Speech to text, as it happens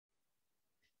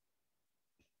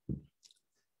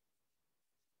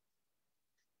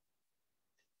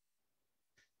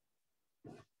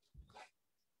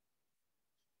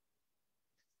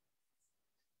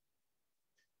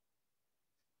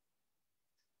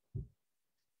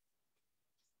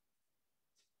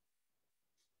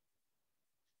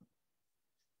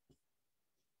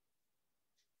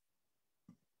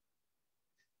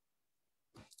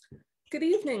Good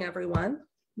evening, everyone.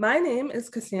 My name is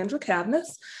Cassandra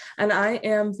Cavness, and I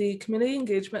am the Community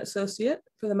Engagement Associate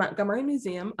for the Montgomery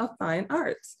Museum of Fine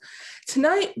Arts.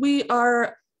 Tonight, we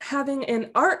are having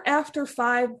an Art After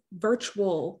 5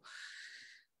 virtual.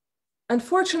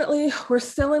 Unfortunately, we're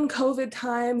still in COVID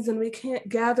times and we can't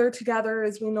gather together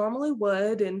as we normally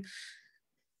would and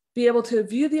be able to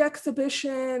view the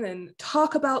exhibition and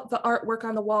talk about the artwork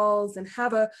on the walls and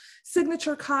have a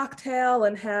signature cocktail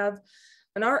and have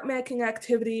an art making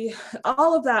activity,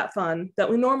 all of that fun that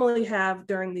we normally have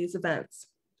during these events.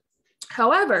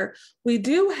 However, we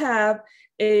do have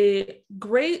a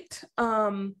great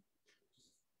lineup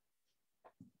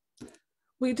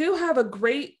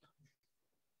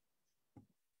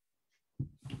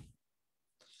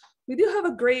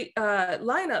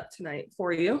tonight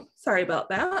for you. Sorry about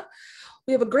that.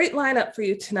 We have a great lineup for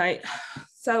you tonight.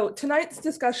 So tonight's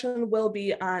discussion will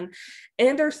be on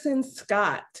Anderson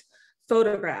Scott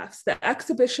Photographs, the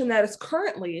exhibition that is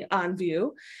currently on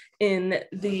view in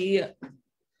the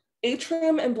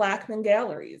Atrium and Blackman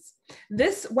Galleries.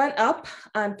 This went up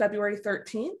on February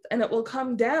 13th and it will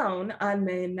come down on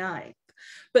May 9th.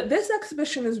 But this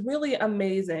exhibition is really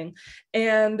amazing.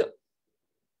 And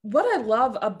what I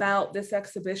love about this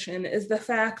exhibition is the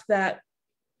fact that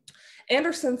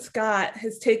Anderson Scott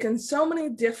has taken so many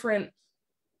different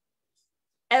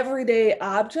everyday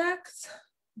objects,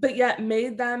 but yet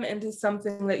made them into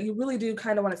something that you really do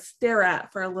kind of want to stare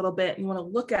at for a little bit and you want to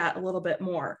look at a little bit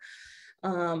more.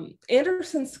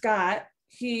 Anderson Scott,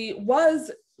 he was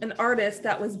an artist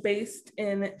that was based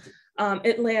in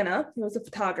Atlanta. He was a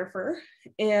photographer.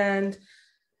 And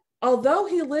although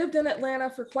he lived in Atlanta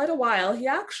for quite a while, he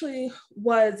actually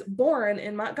was born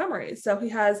in Montgomery. So he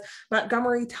has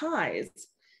Montgomery ties.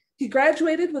 He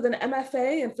graduated with an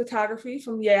MFA in photography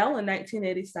from Yale in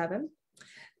 1987.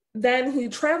 Then he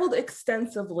traveled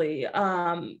extensively,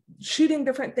 shooting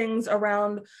different things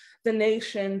around the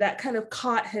nation that kind of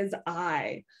caught his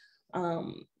eye.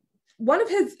 One of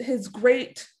his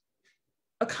great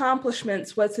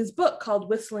accomplishments was his book called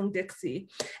Whistling Dixie.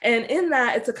 And in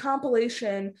that, it's a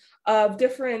compilation of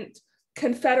different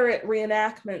Confederate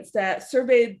reenactments that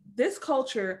surveyed this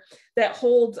culture that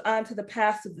holds onto the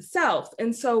past of the South.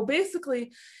 And so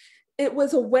basically, it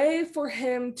was a way for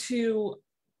him to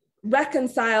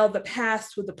reconcile the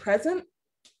past with the present.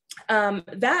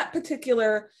 That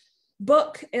particular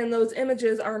book and those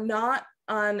images are not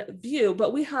on view,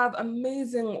 but we have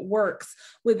amazing works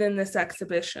within this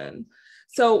exhibition.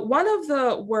 So one of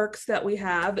the works that we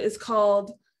have is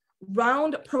called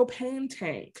Round Propane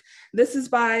Tank. This is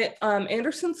by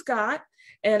Anderson Scott,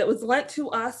 and it was lent to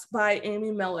us by Amy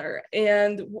Miller.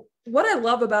 And what I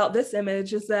love about this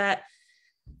image is that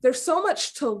there's so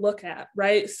much to look at,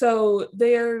 right? So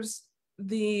there's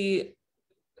the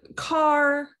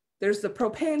car, there's the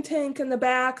propane tank in the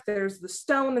back, there's the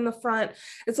stone in the front.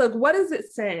 It's like, what is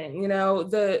it saying? You know,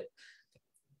 the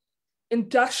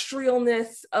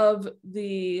industrialness of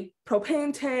the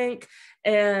propane tank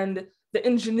and the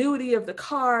ingenuity of the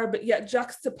car, but yet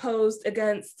juxtaposed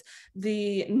against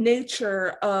the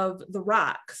nature of the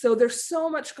rock. So there's so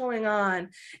much going on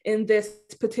in this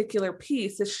particular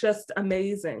piece. It's just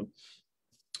amazing.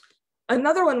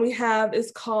 Another one we have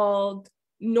is called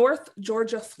North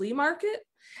Georgia Flea Market.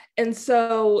 And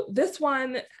so this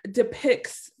one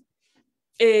depicts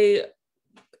a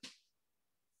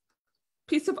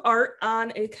piece of art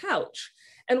on a couch.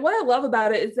 And what I love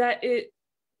about it is that it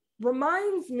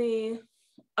reminds me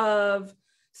of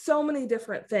so many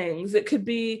different things. It could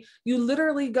be you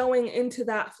literally going into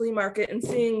that flea market and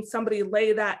seeing somebody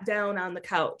lay that down on the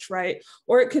couch, right?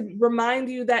 Or it could remind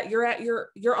you that you're at your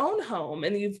own home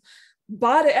and you've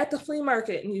bought it at the flea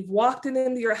market and you've walked it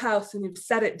into your house and you've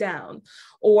set it down.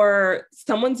 Or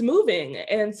someone's moving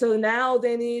and so now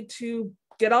they need to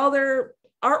get all their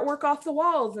artwork off the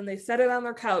walls and they set it on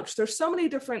their couch. There's so many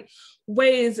different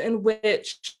ways in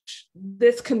which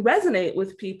this can resonate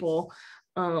with people,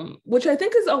 which I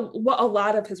think is what a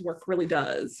lot of his work really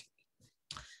does.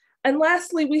 And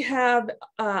lastly, we have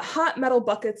Hot Metal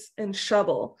Buckets and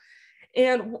Shovel.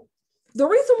 And the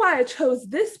reason why I chose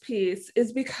this piece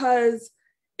is because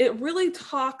it really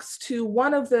talks to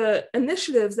one of the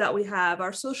initiatives that we have,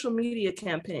 our social media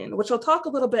campaign, which I'll talk a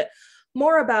little bit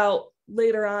more about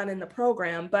later on in the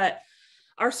program. But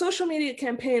our social media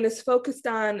campaign is focused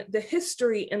on the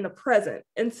history in the present.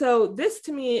 And so this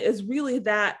to me is really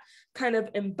that kind of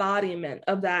embodiment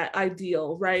of that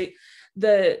ideal, right?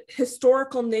 The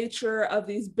historical nature of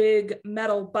these big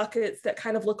metal buckets that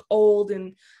kind of look old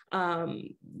and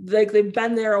like they've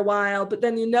been there a while, but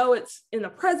then you know it's in the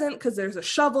present because there's a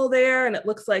shovel there and it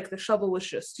looks like the shovel was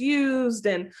just used,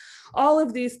 and all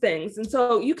of these things. And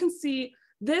so you can see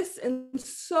this and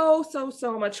so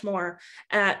much more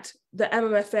at the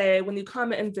MMFA when you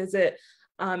come and visit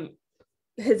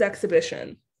his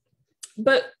exhibition.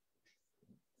 But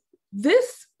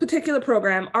this particular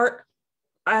program, Art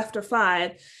After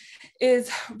 5,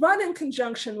 is run in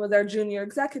conjunction with our junior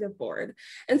executive board.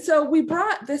 And so we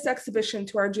brought this exhibition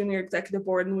to our junior executive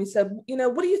board and we said, you know,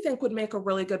 what do you think would make a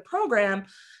really good program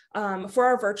for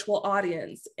our virtual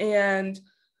audience? And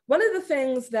one of the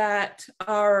things that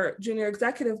our junior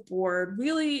executive board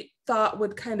really thought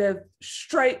would kind of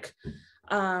strike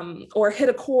or hit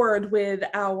a chord with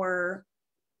our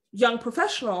young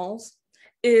professionals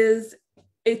is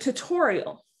a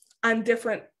tutorial on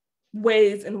different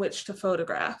ways in which to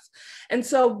photograph. And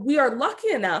so we are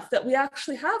lucky enough that we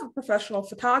actually have a professional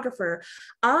photographer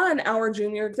on our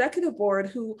junior executive board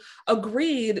who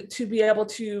agreed to be able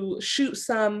to shoot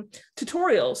some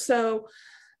tutorials. So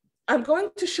I'm going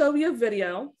to show you a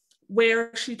video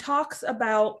where she talks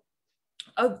about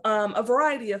a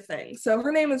variety of things. So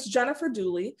her name is Jennifer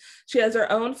Dooley. She has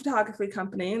her own photography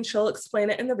company and she'll explain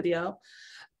it in the video.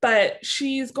 But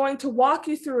she's going to walk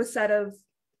you through a set of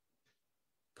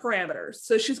parameters.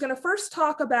 So she's going to first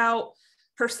talk about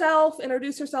herself,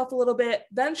 introduce herself a little bit.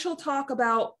 Then she'll talk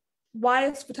about why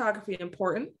is photography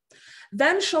important.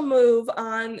 Then she'll move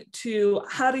on to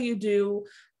how do you do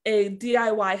a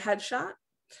DIY headshot.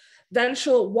 Then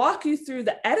she'll walk you through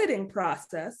the editing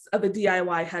process of a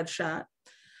DIY headshot.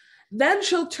 Then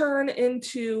she'll turn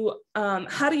into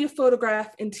how do you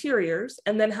photograph interiors,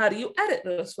 and then how do you edit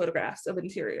those photographs of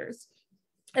interiors.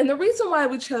 And the reason why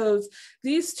we chose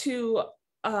these two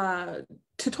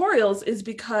tutorials is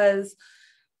because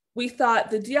we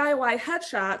thought the DIY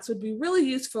headshots would be really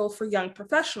useful for young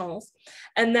professionals.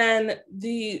 And then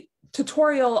the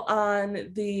tutorial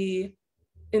on the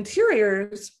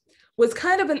interiors was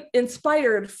kind of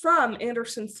inspired from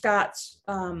Anderson Scott's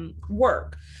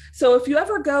work. So if you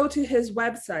ever go to his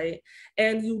website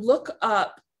and you look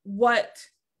up what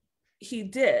he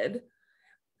did,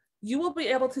 you will be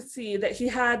able to see that he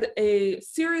had a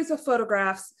series of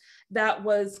photographs that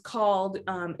was called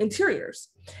interiors.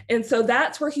 And so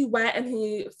that's where he went and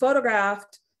he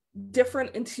photographed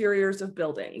different interiors of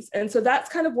buildings. And so that's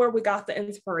kind of where we got the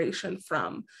inspiration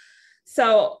from.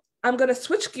 So I'm going to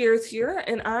switch gears here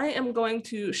and I am going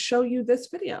to show you this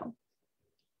video.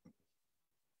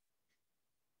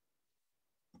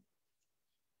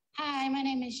 Hi, my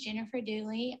name is Jennifer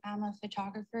Dooley. I'm a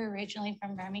photographer originally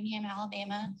from Birmingham,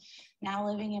 Alabama, now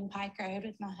living in Pike Road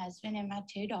with my husband and my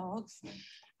 2 dogs.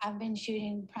 I've been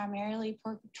shooting primarily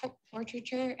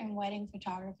portraiture and wedding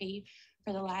photography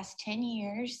for the last 10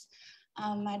 years.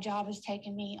 My job has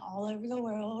taken me all over the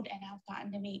world and I've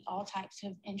gotten to meet all types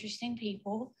of interesting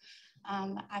people.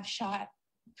 I've shot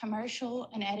commercial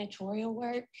and editorial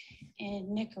work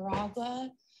in Nicaragua,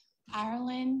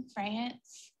 Ireland,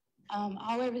 France,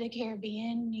 all over the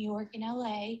Caribbean, New York, and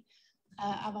LA.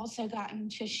 I've also gotten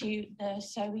to shoot the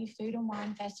Sobe Food and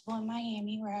Wine Festival in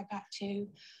Miami, where I got to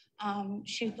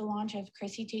shoot the launch of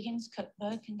Chrissy Teigen's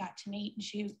cookbook and got to meet and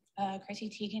shoot Chrissy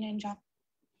Teigen and John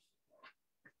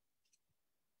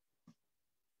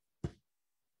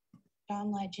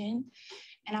Legend.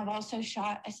 And I've also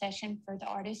shot a session for the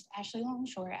artist Ashley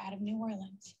Longshore out of New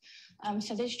Orleans.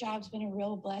 So this job's been a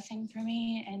real blessing for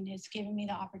me and it's given me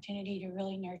the opportunity to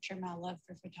really nurture my love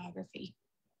for photography.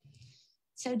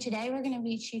 So today we're going to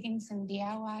be shooting some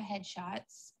DIY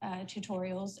headshots,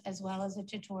 tutorials, as well as a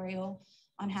tutorial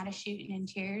on how to shoot in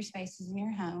interior spaces in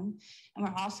your home. And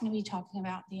we're also going to be talking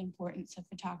about the importance of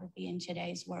photography in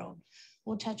today's world.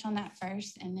 We'll touch on that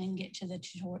first and then get to the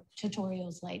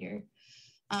tutorials later.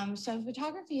 So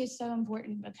photography is so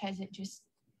important because it just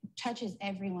touches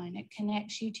everyone. It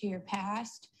connects you to your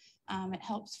past. It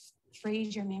helps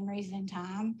freeze your memories in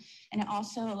time. And it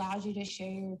also allows you to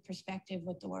share your perspective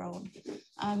with the world.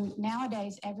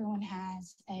 Nowadays, everyone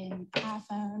has an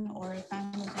iPhone or a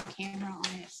phone with a camera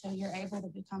on it. So you're able to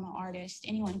become an artist.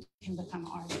 Anyone can become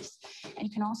an artist. And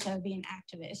you can also be an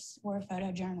activist or a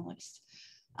photojournalist.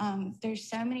 There's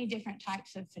so many different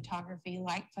types of photography,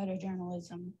 like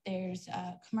photojournalism. There's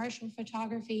commercial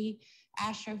photography,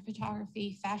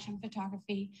 astrophotography, fashion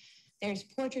photography. There's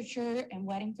portraiture and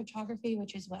wedding photography,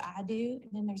 which is what I do.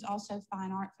 And then there's also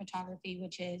fine art photography,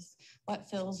 which is what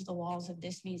fills the walls of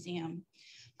this museum.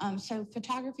 So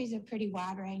photography is a pretty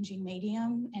wide-ranging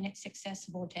medium, and it's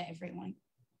accessible to everyone.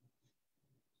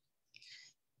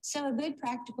 So a good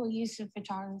practical use of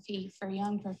photography for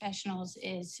young professionals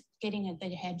is getting a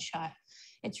good headshot.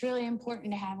 It's really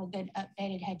important to have a good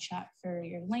updated headshot for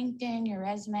your LinkedIn, your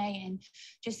resume, and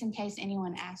just in case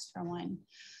anyone asks for one.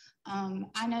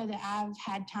 I know that I've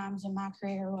had times in my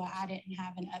career where I didn't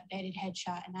have an updated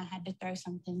headshot and I had to throw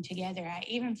something together.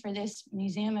 Even for this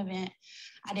museum event,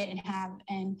 I didn't have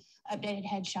an updated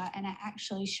headshot, and I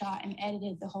actually shot and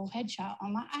edited the whole headshot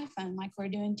on my iPhone like we're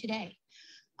doing today.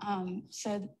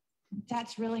 So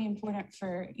that's really important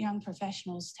for young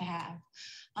professionals to have.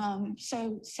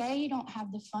 So say you don't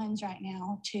have the funds right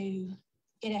now to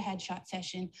get a headshot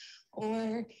session,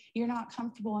 or you're not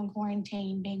comfortable in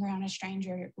quarantine being around a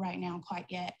stranger right now quite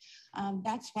yet.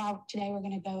 That's why today we're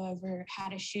going to go over how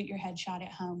to shoot your headshot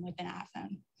at home with an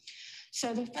iPhone.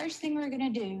 So the first thing we're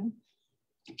going to do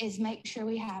is make sure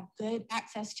we have good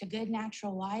access to good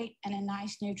natural light and a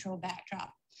nice neutral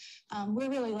backdrop. We're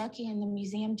really lucky in the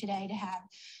museum today to have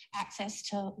access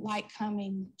to light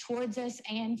coming towards us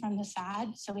and from the side.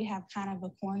 So we have kind of a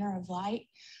corner of light.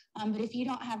 But if you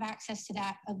don't have access to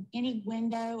that, any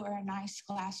window or a nice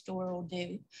glass door will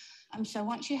do. So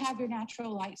once you have your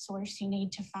natural light source, you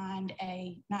need to find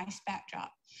a nice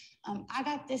backdrop. I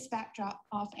got this backdrop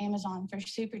off Amazon for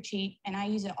super cheap, and I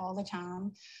use it all the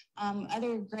time.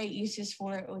 Other great uses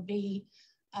for it would be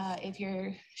if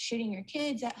you're shooting your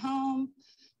kids at home,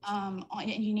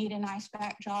 and you need a nice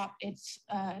backdrop, it's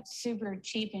super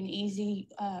cheap and easy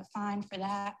find for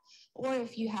that. Or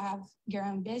if you have your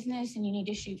own business and you need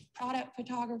to shoot product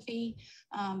photography,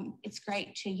 it's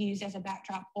great to use as a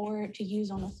backdrop or to use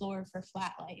on the floor for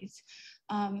flat lays.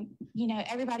 You know,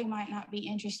 everybody might not be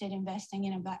interested in investing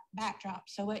in a backdrop.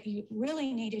 So what you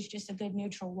really need is just a good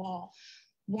neutral wall.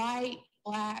 White,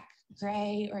 black,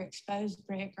 gray, or exposed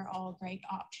brick are all great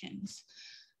options.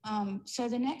 So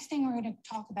the next thing we're going to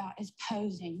talk about is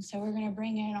posing. So we're going to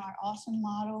bring in our awesome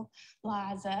model,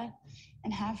 Liza,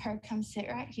 and have her come sit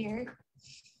right here.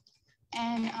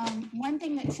 And one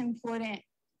thing that's important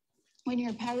when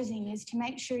you're posing is to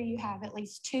make sure you have at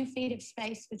least 2 feet of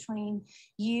space between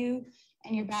you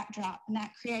and your backdrop, and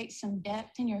that creates some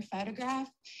depth in your photograph.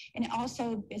 And it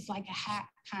also is like a hack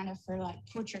kind of for like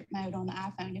portrait mode on the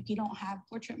iPhone. If you don't have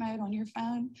portrait mode on your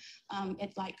phone,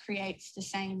 it like creates the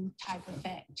same type of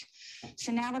effect.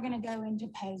 So now we're going to go into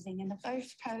posing, and the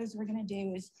first pose we're going to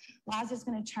do is Liza's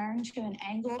going to turn to an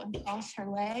angle and cross her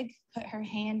leg, put her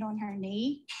hand on her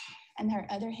knee, and her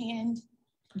other hand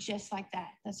just like that.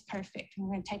 That's perfect. And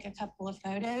we're going to take a couple of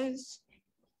photos.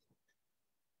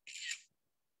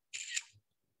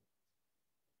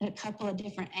 A couple of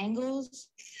different angles.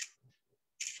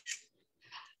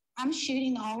 I'm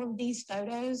shooting all of these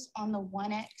photos on the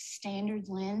 1x standard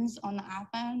lens on the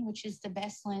iPhone, which is the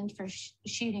best lens for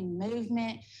shooting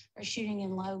movement or shooting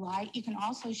in low light. You can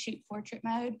also shoot portrait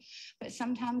mode, but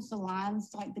sometimes the lines,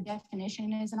 like the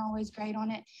definition isn't always great on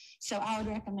it. So I would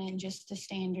recommend just the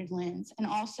standard lens. And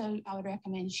also I would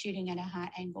recommend shooting at a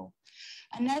high angle.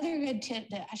 Another good tip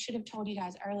that I should have told you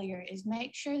guys earlier is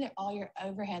make sure that all your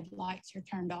overhead lights are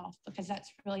turned off, because that's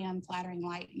really unflattering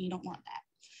light and you don't want that.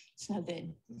 It's no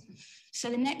good.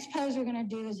 So the next pose we're going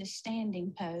to do is a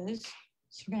standing pose.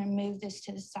 So we're going to move this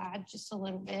to the side just a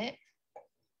little bit.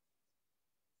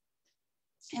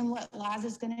 And what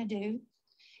Liza's going to do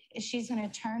is she's going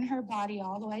to turn her body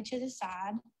all the way to the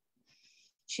side.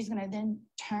 She's going to then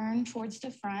turn towards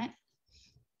the front,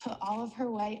 put all of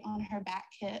her weight on her back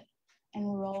hip,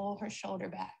 and roll her shoulder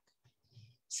back.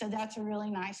 So that's a really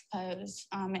nice pose.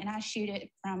 And I shoot it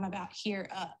from about here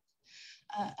up.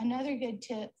 Another good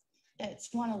tip that's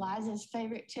one of Liza's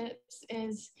favorite tips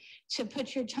is to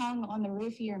put your tongue on the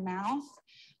roof of your mouth.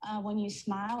 When you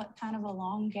smile, it kind of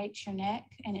elongates your neck,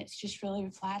 and it's just really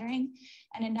flattering.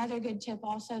 And another good tip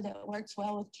also that works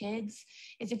well with kids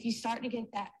is if you start to get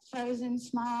that frozen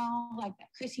smile, like that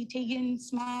Chrissy Teigen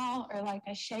smile, or like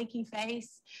a shaky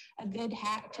face, a good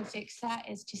hack to fix that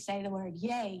is to say the word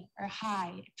yay or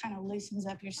hi. It kind of loosens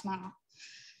up your smile.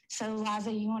 So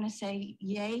Liza, you want to say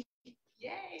yay?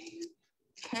 Yay.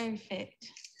 Perfect.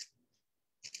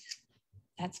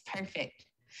 That's perfect.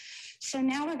 So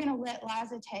now we're going to let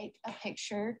Liza take a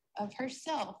picture of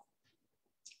herself.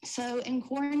 So in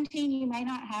quarantine, you may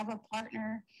not have a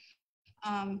partner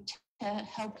to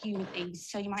help you with these.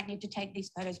 So you might need to take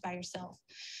these photos by yourself.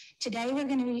 Today, we're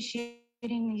going to be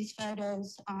shooting these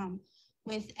photos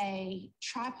with a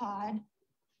tripod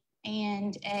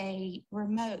and a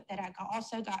remote that I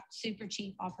also got super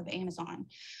cheap off of Amazon.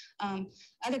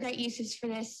 Other great uses for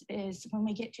this is when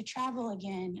we get to travel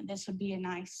again, this would be a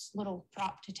nice little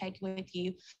prop to take with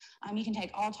you. You can take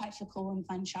all types of cool and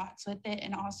fun shots with it.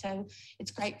 And also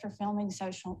it's great for filming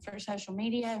social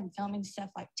media and filming stuff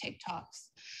like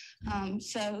TikToks.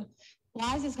 So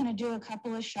Liza's gonna do a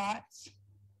couple of shots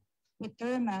with the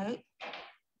remote.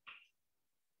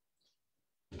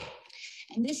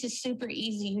 And this is super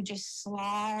easy. You just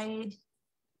slide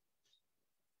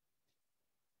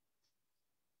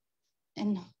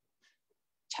and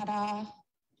ta-da,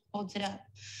 holds it up.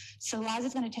 So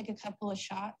Liza's gonna take a couple of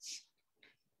shots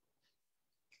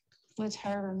with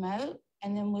her remote,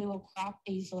 and then we will crop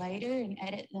these later and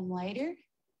edit them later.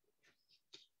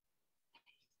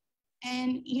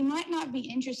 And you might not be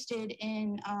interested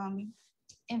in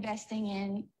investing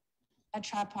in a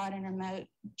tripod and remote,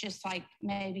 just like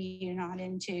maybe you're not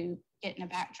into getting a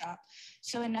backdrop.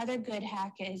 So another good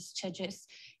hack is to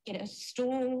just get a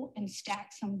stool and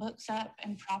stack some books up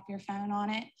and prop your phone on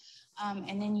it.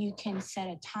 And then you can set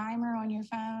a timer on your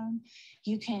phone.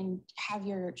 You can have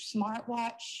your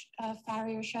smartwatch fire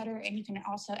your shutter, and you can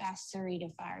also ask Siri to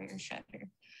fire your shutter.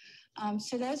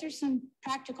 So those are some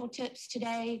practical tips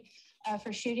today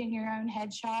for shooting your own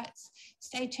headshots.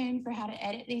 Stay tuned for how to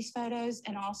edit these photos,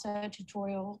 and also a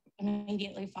tutorial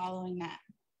immediately following that.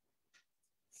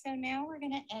 So now we're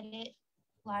gonna edit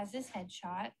Liza's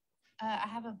headshot. I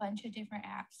have a bunch of different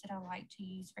apps that I like to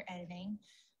use for editing,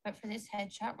 but for this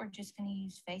headshot, we're just gonna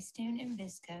use Facetune and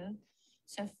VSCO.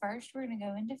 So first we're gonna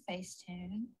go into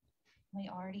Facetune. We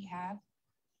already have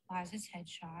Liza's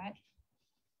headshot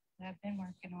that I've been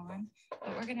working on,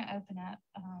 but we're gonna open up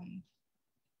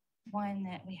one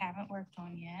that we haven't worked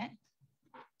on yet.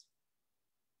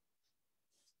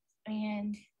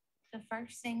 And the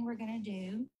first thing we're gonna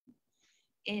do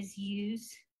is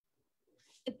use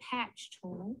the patch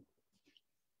tool,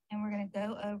 and we're gonna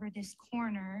go over this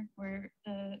corner where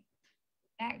the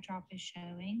backdrop is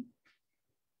showing.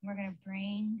 We're gonna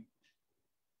bring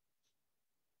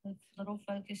the little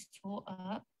focus tool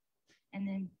up and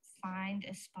then find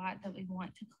a spot that we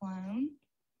want to clone.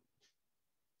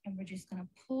 And we're just gonna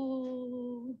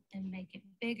pull and make it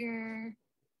bigger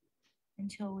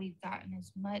until we've gotten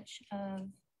as much of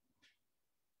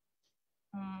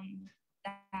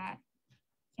that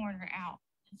corner out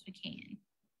as we can.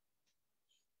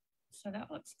 So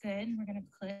that looks good. We're gonna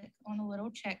click on a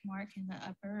little check mark in the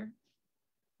upper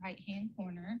right-hand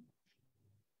corner.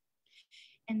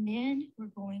 And then we're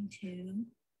going to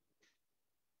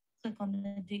click on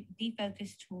the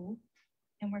defocus tool,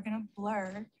 and we're gonna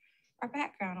blur our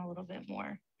background a little bit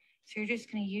more. So you're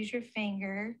just gonna use your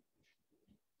finger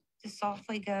to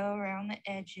softly go around the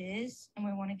edges, and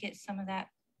we wanna get some of that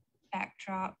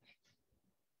backdrop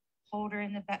holder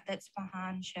in the back that's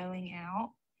behind showing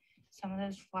out, some of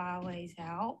those flyaways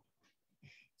out.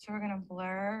 So we're gonna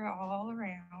blur all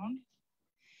around.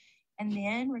 And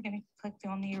then we're gonna click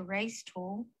on the erase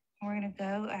tool, and we're gonna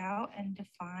go out and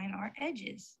define our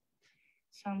edges.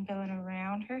 So I'm going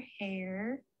around her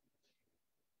hair,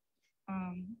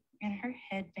 and her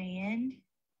headband,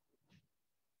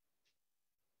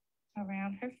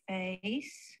 around her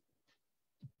face,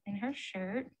 and her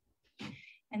shirt.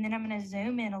 And then I'm gonna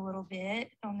zoom in a little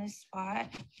bit on this spot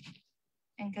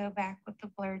and go back with the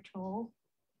blur tool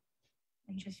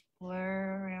and just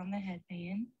blur around the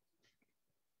headband.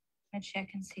 I'm gonna check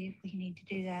and see if we need to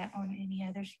do that on any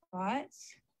other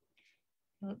spots.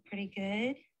 They look pretty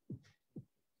good.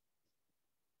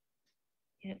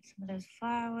 Get some of those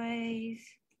flyaways.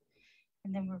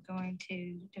 And then we're going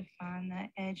to define the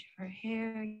edge of her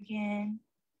hair again.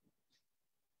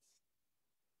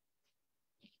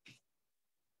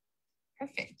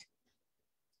 Perfect.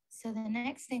 So the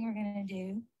next thing we're gonna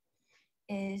do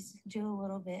is do a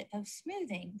little bit of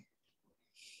smoothing.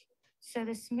 So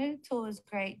the smooth tool is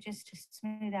great just to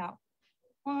smooth out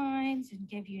lines and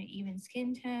give you an even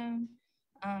skin tone.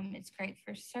 It's great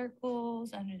for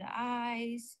circles under the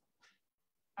eyes.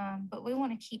 But we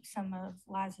want to keep some of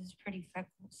Liza's pretty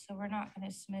freckles, so we're not going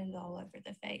to smooth all over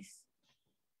the face.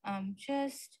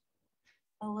 Just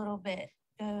a little bit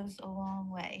goes a long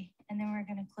way. And then we're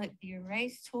going to click the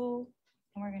erase tool,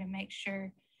 and we're going to make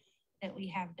sure that we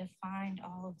have defined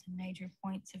all of the major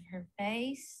points of her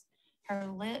face, her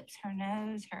lips, her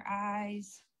nose, her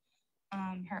eyes,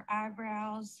 her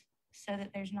eyebrows, so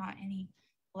that there's not any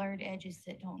blurred edges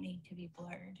that don't need to be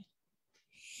blurred.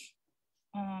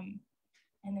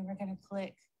 And then we're going to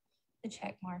click the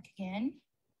check mark again.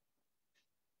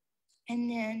 And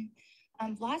then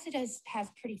Liza has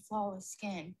pretty flawless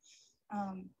skin.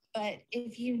 But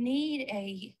if you need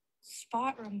a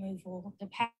spot removal, the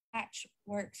patch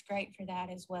works great for that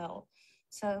as well.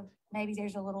 So maybe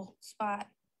there's a little spot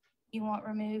you want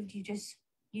removed, you just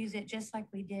use it just like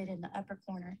we did in the upper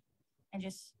corner and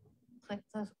just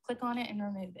click on it and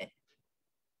remove it.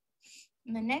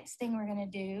 And the next thing we're gonna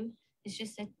do is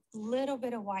just a little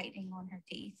bit of whitening on her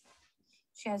teeth.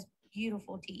 She has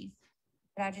beautiful teeth,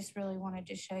 but I just really wanted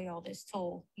to show y'all this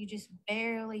tool. You just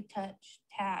barely touch,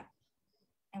 tap,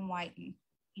 and whiten.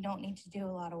 You don't need to do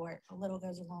a lot of work. A little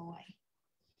goes a long way.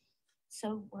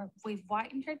 So we've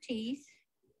whitened her teeth.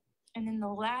 And then the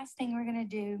last thing we're gonna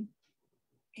do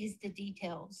is the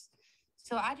details.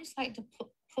 So I just like to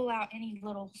pull out any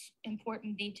little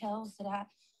important details that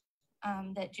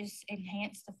that just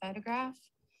enhance the photograph.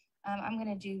 I'm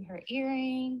gonna do her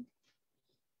earring,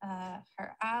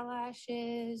 her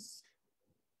eyelashes,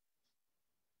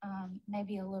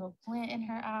 maybe a little glint in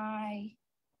her eye,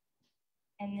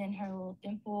 and then her little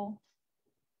dimple.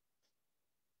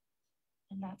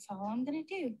 And that's all I'm gonna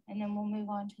do. And then we'll move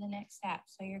on to the next step.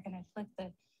 So you're gonna click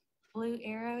the blue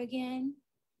arrow again,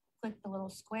 click the little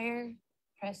square,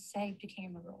 press save to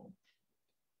camera roll.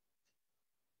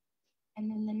 And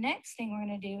then the next thing we're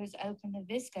gonna do is open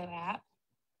the Visco app.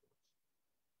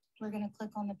 We're gonna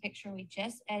click on the picture we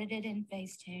just edited in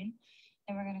Facetune.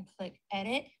 Then we're gonna click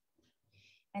edit.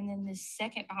 And then the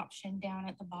second option down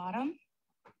at the bottom.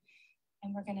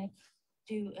 And we're gonna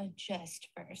do adjust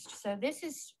first. So this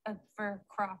is for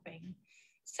cropping.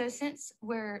 So since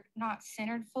we're not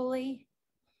centered fully,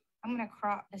 I'm gonna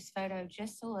crop this photo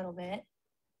just a little bit.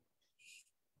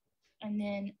 And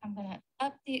then I'm gonna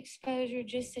up the exposure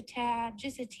just a tad,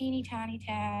 just a teeny tiny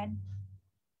tad.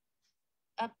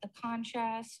 Up the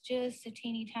contrast just a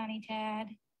teeny tiny tad.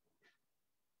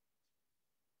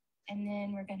 And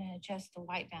then we're gonna adjust the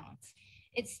white balance.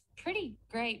 It's pretty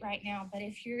great right now, but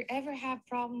if you ever have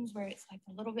problems where it's like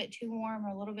a little bit too warm or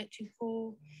a little bit too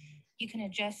cool, you can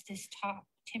adjust this top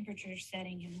temperature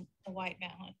setting in the white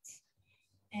balance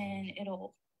and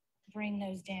it'll bring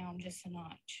those down just a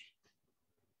notch.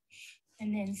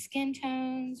 And then skin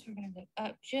tones, we're gonna go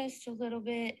up just a little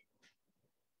bit.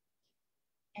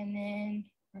 And then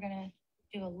we're gonna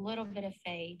do a little bit of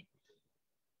fade.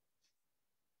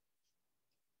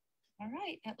 All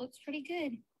right, that looks pretty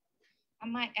good. I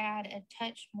might add a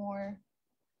touch more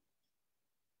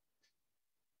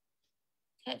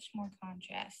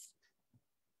contrast.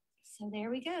 So there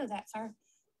we go, that's our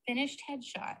finished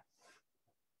headshot.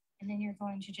 And then you're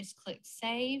going to just click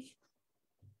save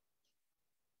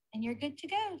and you're good to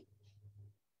go.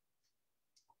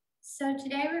 So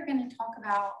today we're going to talk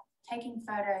about taking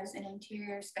photos in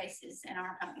interior spaces in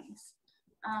our homes.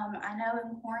 I know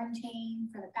in quarantine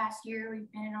for the past year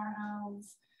we've been in our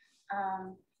homes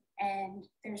and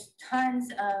there's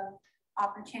tons of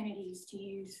opportunities to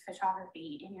use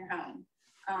photography in your home,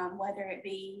 whether it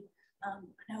be, I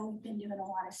know we've been doing a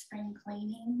lot of spring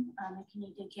cleaning. If you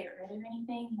need to get rid of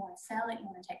anything, you want to sell it, you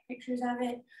want to take pictures of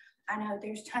it. I know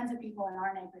there's tons of people in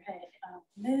our neighborhood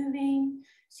moving,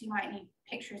 so you might need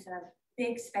pictures of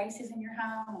big spaces in your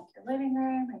home, like your living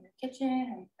room or your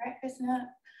kitchen or your breakfast nook.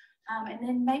 And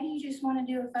then maybe you just want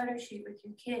to do a photo shoot with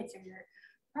your kids or your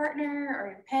partner or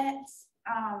your pets.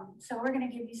 So we're going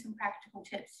to give you some practical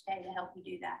tips today to help you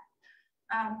do that.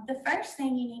 The first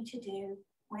thing you need to do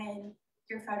when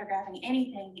you're photographing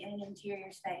anything in an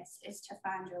interior space is to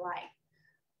find your light.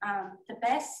 The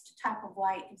best type of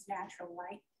light is natural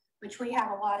light, which we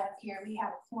have a lot of here. We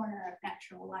have a corner of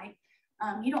natural light.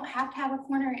 You don't have to have a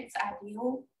corner, it's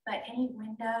ideal, but any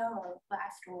window or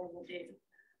glass door will do.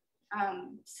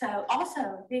 So also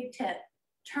a big tip,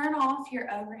 turn off your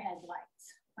overhead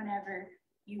lights whenever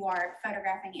you are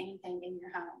photographing anything in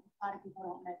your home. A lot of people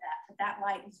don't know that, but that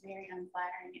light is very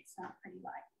unflattering. It's not pretty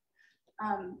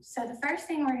light. So the first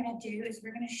thing we're gonna do is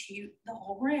we're gonna shoot the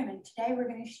whole room. And today we're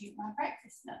gonna shoot my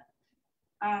breakfast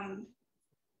nook.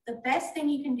 The best thing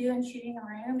you can do in shooting a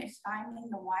room is finding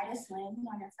the widest lens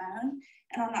on your phone.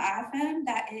 And on the iPhone,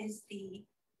 that is the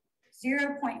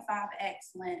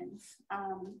 0.5x lens.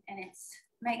 And it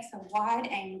makes a wide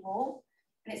angle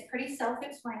and it's pretty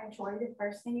self-explanatory. The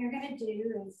first thing you're gonna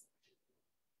do is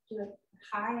do a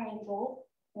high angle,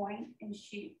 point and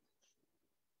shoot.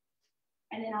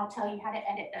 And then I'll tell you how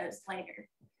to edit those later.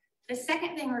 The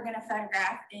second thing we're gonna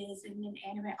photograph is an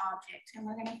inanimate object, and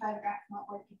we're gonna photograph my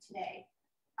orchid today.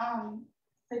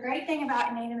 The great thing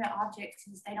about inanimate objects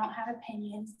is they don't have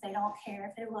opinions. They don't care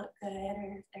if they look good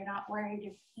or if they're not worried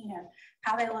if, you know,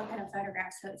 how they look in a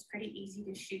photograph, so it's pretty easy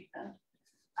to shoot them.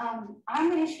 I'm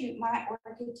gonna shoot my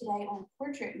orchid today on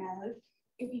portrait mode.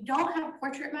 If you don't have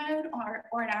portrait mode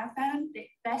or an iPhone, the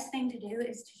best thing to do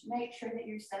is to make sure that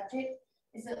your subject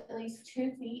is at least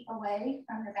 2 feet away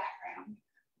from the background.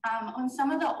 On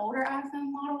some of the older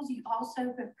iPhone models, you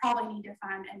also would probably need to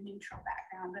find a neutral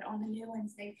background, but on the new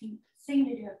ones, they seem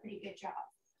to do a pretty good job.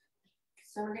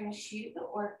 So we're going to shoot the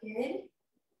orchid.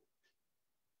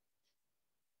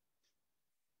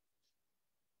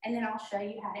 And then I'll show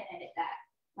you how to edit that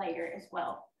later as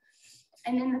well.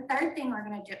 And then the third thing we're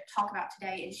going to talk about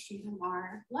today is shooting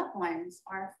our loved ones,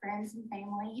 our friends and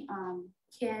family,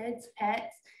 kids,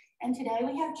 pets. And today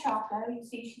we have Choco. You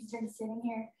see she's been sitting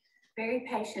here very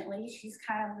patiently. She's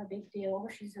kind of a big deal.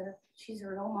 She's a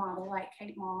real model like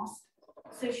Kate Moss.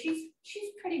 So she's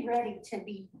pretty ready to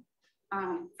be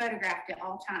photographed at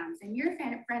all times. And your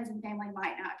friends and family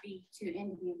might not be too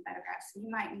into being photographed, so you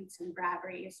might need some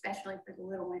bribery, especially for the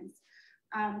little ones.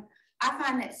 I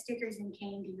find that stickers and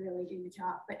candy really do the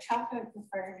job, but Choco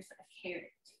prefers a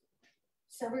carrot.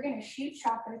 So we're going to shoot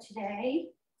Choco today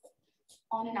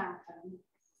on an iPhone.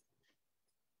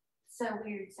 So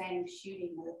weird saying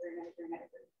shooting over and over and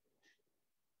over.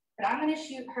 But I'm going to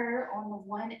shoot her on the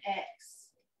 1X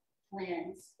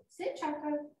lens. Sit,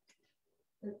 Choco.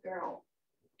 Good girl.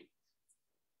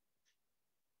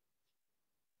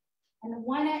 And the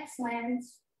 1X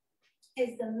lens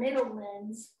is the middle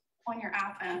lens on your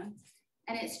iPhone.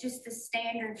 And it's just the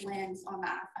standard lens on the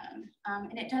iPhone.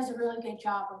 And it does a really good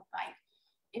job of, like,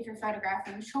 if you're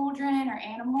photographing children or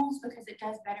animals, because it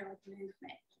does better with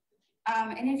movement.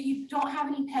 And if you don't have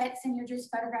any pets and you're just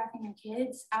photographing your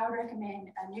kids, I would recommend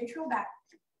a neutral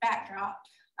backdrop.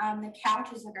 The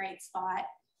couch is a great spot.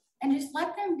 And just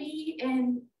let them be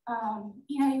in,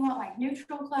 you know, you want like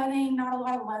neutral clothing, not a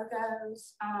lot of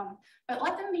logos, but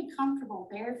let them be comfortable,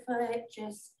 barefoot,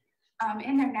 just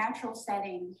in their natural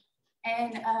setting.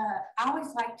 And I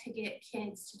always like to get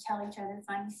kids to tell each other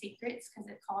funny secrets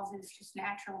because it causes just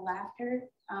natural laughter.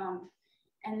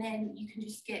 And then you can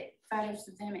just get photos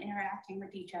of them interacting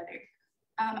with each other.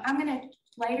 I'm gonna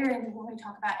later, and when we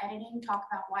talk about editing, talk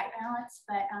about white balance,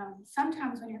 but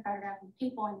sometimes when you're photographing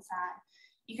people inside,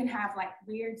 you can have like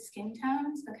weird skin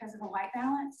tones because of the white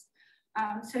balance.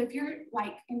 So if you're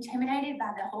like intimidated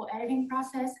by the whole editing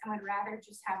process and would rather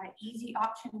just have an easy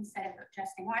option instead of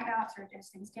adjusting white balance or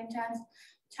adjusting skin tones,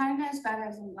 tone those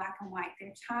photos in black and white.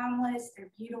 They're timeless,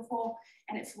 they're beautiful,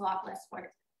 and it's a lot less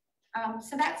work.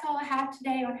 So that's all I have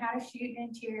today on how to shoot an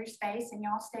interior space, and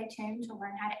y'all stay tuned to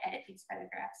learn how to edit these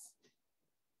photographs.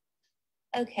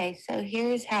 Okay, so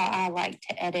here's how I like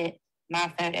to edit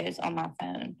my photos on my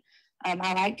phone.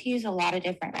 I like to use a lot of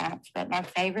different apps, but my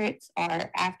favorites are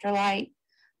Afterlight,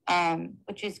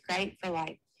 which is great for,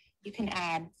 like, you can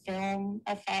add film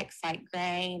effects like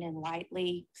grain and light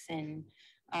leaks, and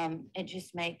it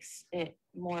just makes it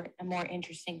a more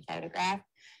interesting photograph.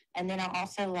 And then I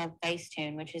also love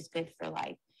Facetune, which is good for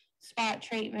like spot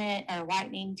treatment or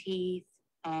whitening teeth,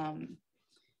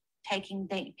 taking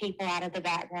people out of the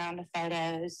background of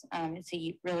photos. It's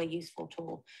a really useful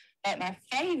tool. But my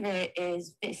favorite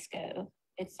is Visco.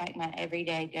 It's like my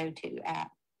everyday go-to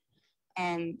app.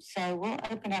 So we'll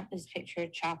open up this picture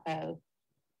of Choco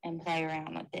and play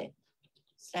around with it.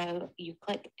 So you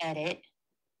click edit.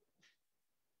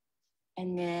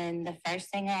 And then the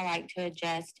first thing I like to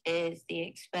adjust is the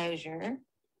exposure.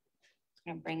 I'm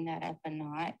going to bring that up a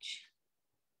notch.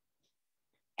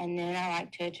 And then I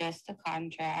like to adjust the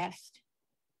contrast.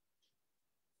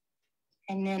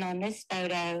 And then on this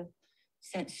photo,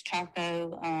 since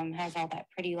Choco has all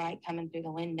that pretty light coming through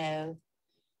the window,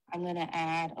 I'm going to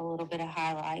add a little bit of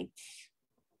highlights.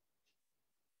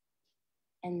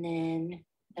 And then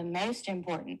the most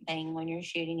important thing when you're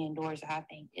shooting indoors, I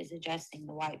think, is adjusting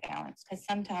the white balance, because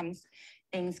sometimes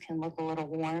things can look a little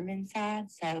warm inside.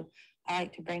 So I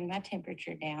like to bring my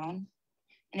temperature down.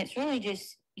 And it's really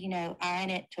just, you know, eyeing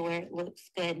it to where it looks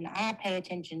good. And I pay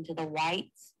attention to the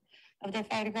whites of the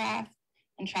photograph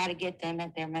and try to get them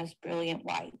at their most brilliant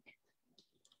white.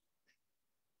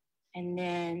 And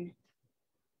then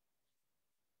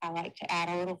I like to add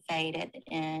a little fade at the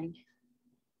end,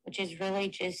 which is really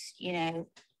just, you know,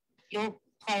 you'll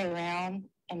play around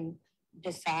and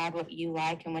decide what you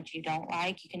like and what you don't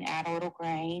like. You can add a little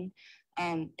grain.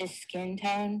 This skin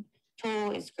tone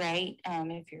tool is great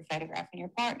if you're photographing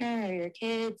your partner or your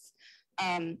kids.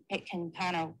 It can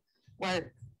kind of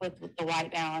work with the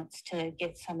white balance to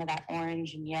get some of that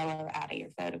orange and yellow out of your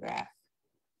photograph.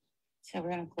 So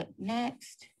we're going to click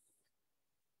next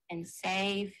and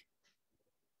save.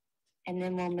 And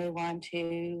then we'll move on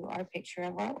to our picture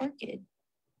of our orchid.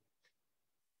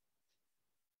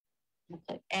 We'll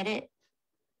click edit.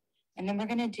 And then we're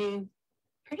going to do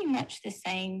pretty much the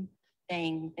same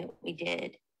thing that we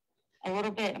did. A little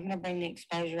bit, I'm going to bring the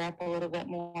exposure up a little bit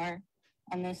more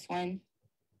on this one.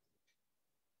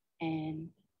 And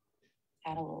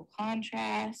add a little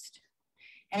contrast.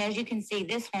 And as you can see,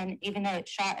 this one, even though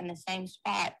it's shot in the same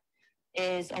spot,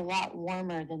 is a lot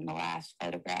warmer than the last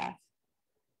photograph.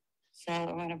 So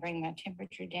I'm going to bring my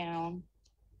temperature down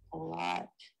a lot.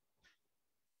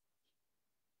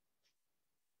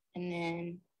 And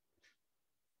then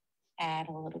add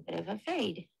a little bit of a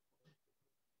fade.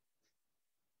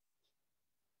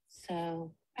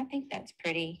 So I think that's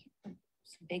pretty.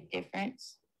 It's a big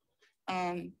difference.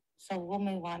 So we'll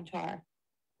move on to our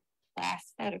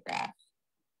last photograph.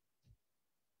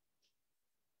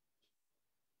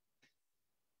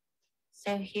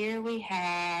 So here we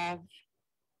have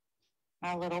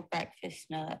my little breakfast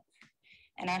nook.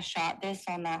 And I shot this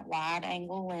on that wide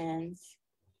angle lens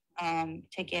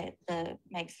to get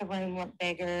makes the room look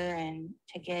bigger and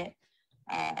to get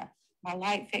my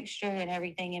light fixture and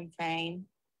everything in frame.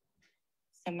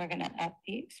 So we're gonna up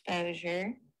the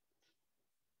exposure,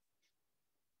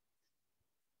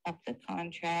 up the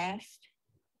contrast.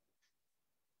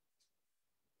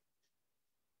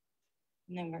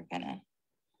 And then we're gonna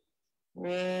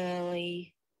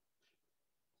really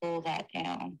pull that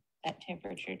down, that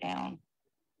temperature down.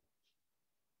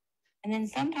 And then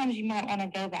sometimes you might want to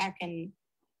go back and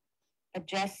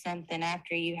adjust something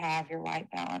after you have your white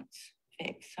balance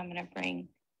fixed. So I'm going to bring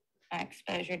my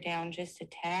exposure down just a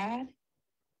tad.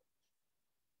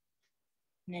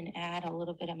 And then add a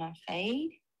little bit of my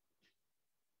fade.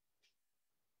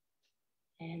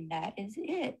 And that is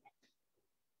it.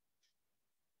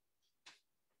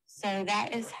 So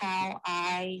that is how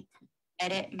I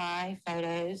edit my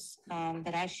photos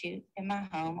that I shoot in my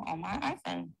home on my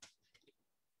iPhone.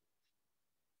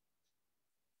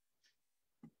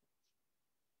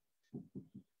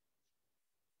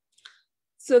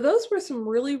 So those were some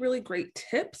really, really great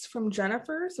tips from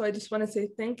Jennifer. So I just want to say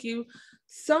thank you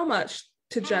so much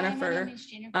to Jennifer. My name is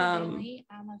Jennifer Dooley.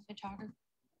 I'm a photographer.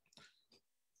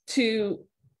 To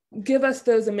give us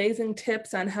those amazing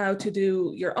tips on how to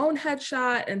do your own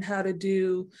headshot and how to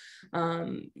do,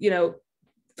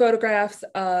 photographs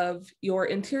of your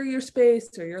interior space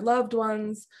or your loved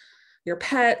ones, your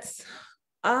pets.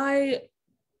 I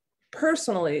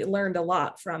personally learned a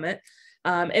lot from it.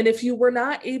 And if you were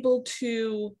not able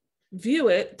to view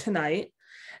it tonight,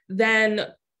 then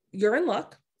you're in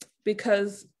luck,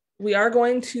 because we are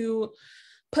going to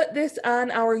put this on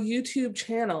our YouTube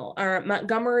channel, our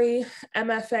Montgomery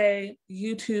MFA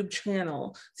YouTube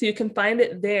channel. So you can find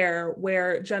it there,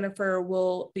 where Jennifer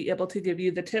will be able to give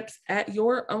you the tips at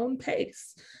your own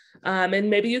pace. And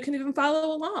maybe you can even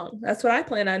follow along. That's what I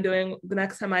plan on doing the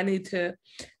next time I need to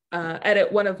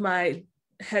edit one of my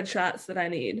headshots that I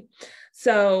need.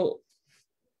 So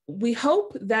we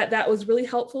hope that that was really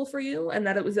helpful for you and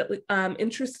that it was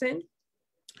interesting.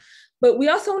 But we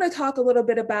also want to talk a little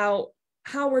bit about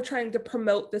how we're trying to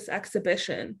promote this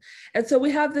exhibition. And so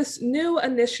we have this new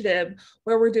initiative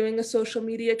where we're doing a social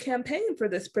media campaign for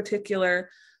this particular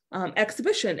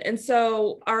exhibition. And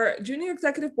so our junior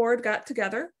executive board got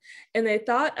together and they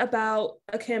thought about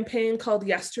a campaign called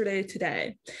Yesterday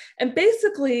Today. And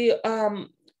basically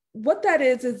what that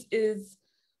is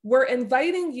we're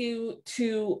inviting you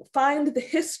to find the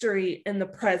history in the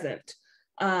present,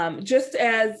 just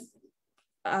as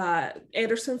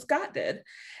Anderson Scott did.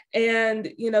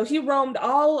 And, he roamed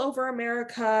all over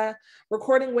America,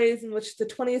 recording ways in which the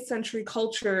 20th century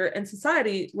culture and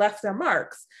society left their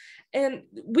marks. And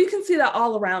we can see that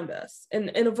all around us in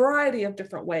a variety of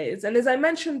different ways. And as I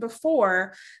mentioned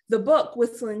before, the book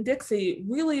Whistling Dixie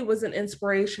really was an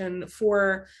inspiration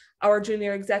for our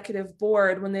junior executive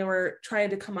board when they were trying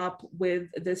to come up with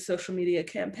this social media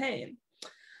campaign.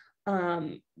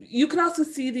 You can also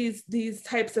see these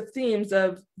types of themes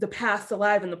of the past,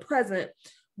 alive, and the present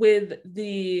with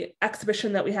the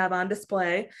exhibition that we have on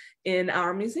display in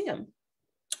our museum.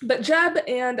 But Jeb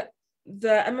and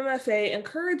the MMFA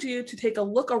encourage you to take a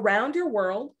look around your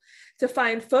world, to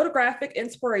find photographic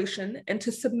inspiration, and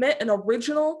to submit an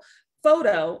original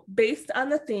photo based on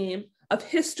the theme of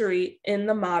history in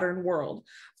the modern world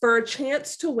for a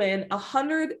chance to win a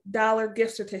 $100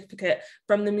 gift certificate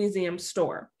from the museum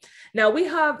store. Now, we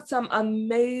have some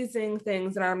amazing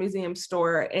things in our museum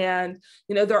store, and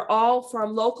they're all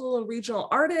from local and regional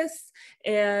artists,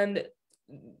 and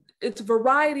it's a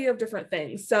variety of different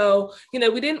things. So, we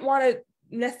didn't want to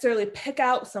necessarily pick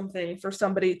out something for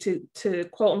somebody to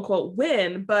quote unquote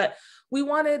win, but we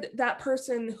wanted that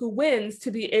person who wins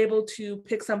to be able to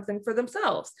pick something for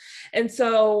themselves. And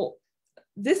so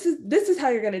this is how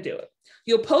you're going to do it.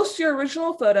 You'll post your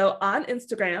original photo on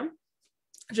Instagram,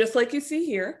 just like you see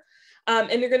here.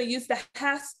 And you're going to use the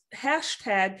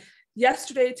hashtag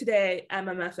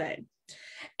YesterdayTodayMMFA.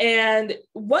 And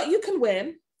what you can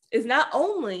win is not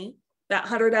only that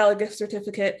 $100 gift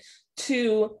certificate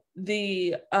to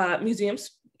the museum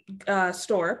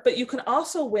store, but you can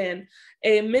also win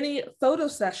a mini photo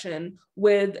session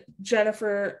with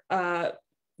Jennifer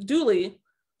Dooley,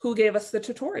 who gave us the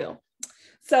tutorial.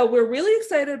 So we're really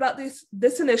excited about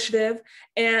this initiative,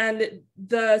 and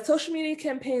the social media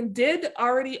campaign did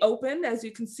already open. As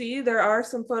you can see, there are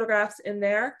some photographs in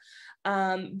there,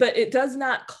 but it does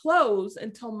not close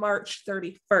until March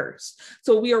 31st.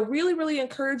 So we are really, really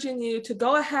encouraging you to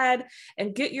go ahead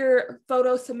and get your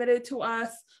photo submitted to us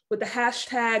with the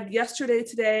hashtag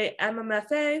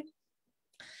 #YesterdayTodayMMFA,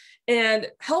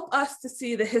 and help us to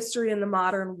see the history in the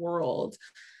modern world.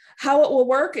 How it will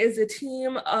work is a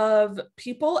team of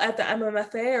people at the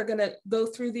MMFA are going to go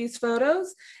through these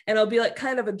photos, and it'll be like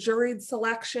kind of a juried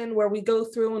selection where we go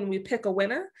through and we pick a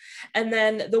winner. And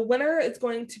then the winner is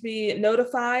going to be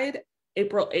notified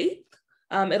April 8th.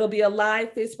 It'll be a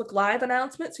live Facebook Live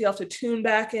announcement, so you'll have to tune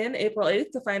back in April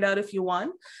 8th to find out if you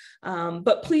won.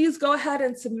 But please go ahead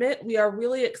and submit. We are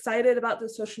really excited about the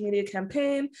social media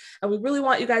campaign, and we really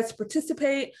want you guys to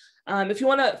participate. If you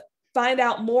want to find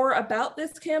out more about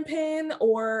this campaign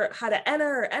or how to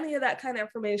enter or any of that kind of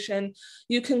information,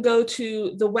 you can go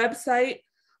to the website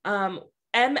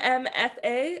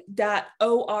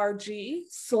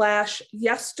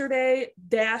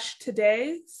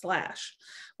mmfa.org/yesterday-today/,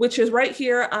 which is right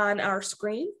here on our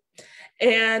screen.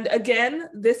 And again,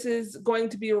 this is going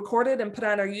to be recorded and put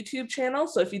on our YouTube channel.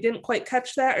 So if you didn't quite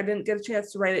catch that or didn't get a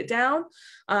chance to write it down,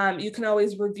 you can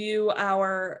always review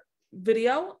our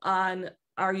video on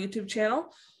our YouTube channel,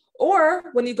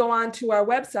 or when you go on to our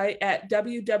website at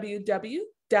www.mmfa.org,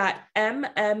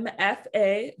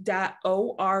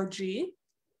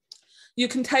 you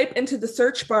can type into the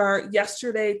search bar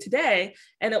 "yesterday today"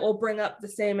 and it will bring up the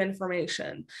same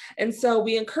information. And so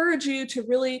we encourage you to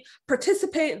really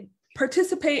participate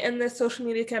in this social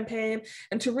media campaign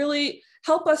and to really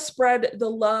help us spread the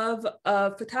love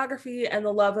of photography and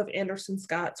the love of Anderson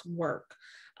Scott's work.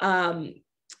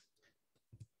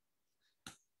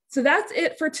 So that's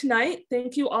it for tonight.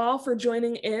 Thank you all for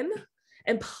joining in.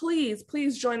 And please,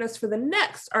 please join us for the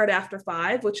next Art After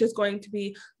 5, which is going to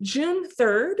be June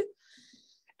 3rd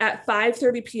at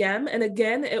 5:30 p.m. And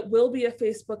again, it will be a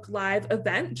Facebook Live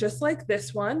event, just like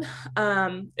this one.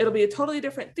 It'll be a totally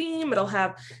different theme. It'll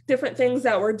have different things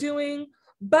that we're doing,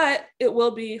 but it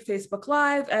will be Facebook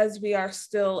Live as we are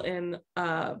still in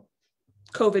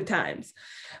COVID times.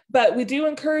 But we do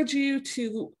encourage you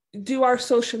to do our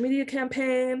social media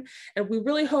campaign, and we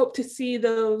really hope to see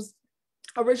those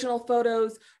original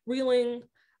photos reeling,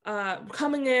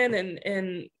 coming in,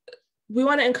 and we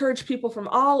want to encourage people from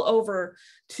all over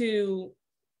to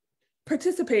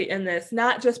participate in this,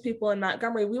 not just people in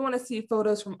Montgomery. We want to see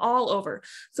photos from all over.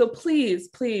 So please,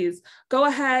 please go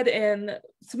ahead and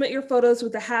submit your photos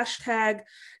with the hashtag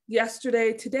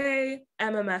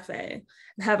 #YesterdayTodayMMFA.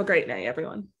 And have a great night,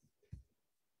 everyone.